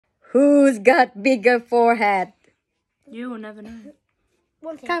Who's got bigger forehead? You will never know.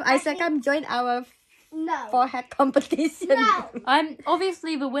 Come, Isaac, come join our No. forehead competition. No. I'm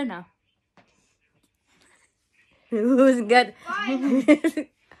obviously the winner. Who's got Fine. Okay.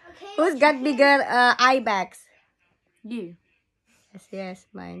 Who's got bigger eye bags? You. Yes,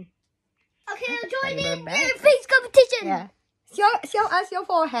 mine. Okay, I'll join Bigger in bag. your face competition. Yeah. Show us your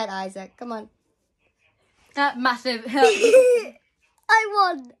forehead, Isaac. Come on. That massive. I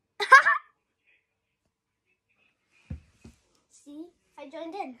won. See, I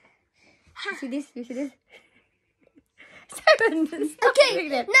joined in. You see this? You see this? Simon, stop Okay, doing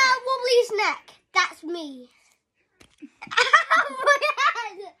that. now Wobbly's neck. That's me. My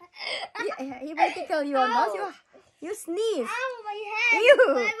head. He will tickle your nose. You sneeze. Ow, my head. Ew.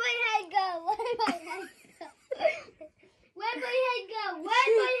 Where'd my head go? Where'd my head go? Where'd my head go?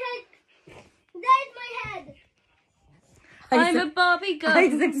 Where's my head? There's my head. I'm a Barbie girl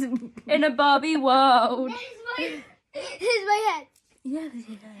Isaac's... in a Barbie world. Here's my head. Yeah.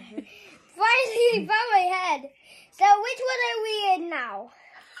 Finally found my head. So which one are we in now?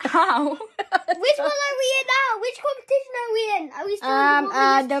 How? Which one are we in now? Which competition are we in? Are we still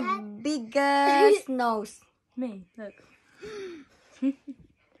in the the biggest nose. Me. Look.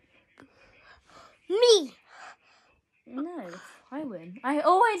 Me. No, I win. I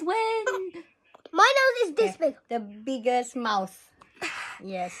always win. My nose is this big. The biggest mouth.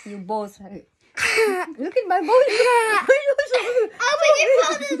 Yes, you both. Look at my mouth. I'll make it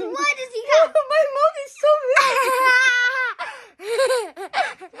fold as wide as you can. My mouth is so big.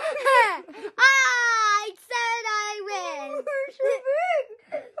 I said I win. So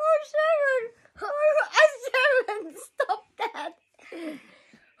big. Oh, Sharon. Sharon, stop that.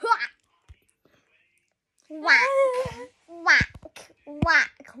 Whack, whack, whack,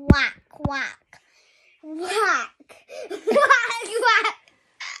 whack, whack, whack, whack, whack.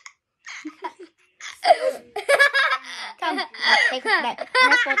 Come, take that.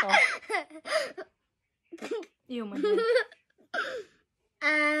 Next photo. You, my God.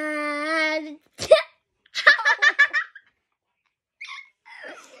 And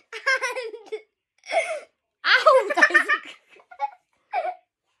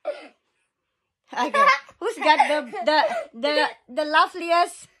Okay. Who's got the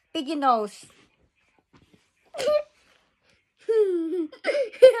loveliest piggy nose?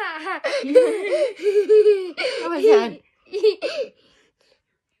 Come on, Sharon.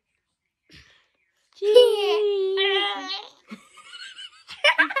 Yeah.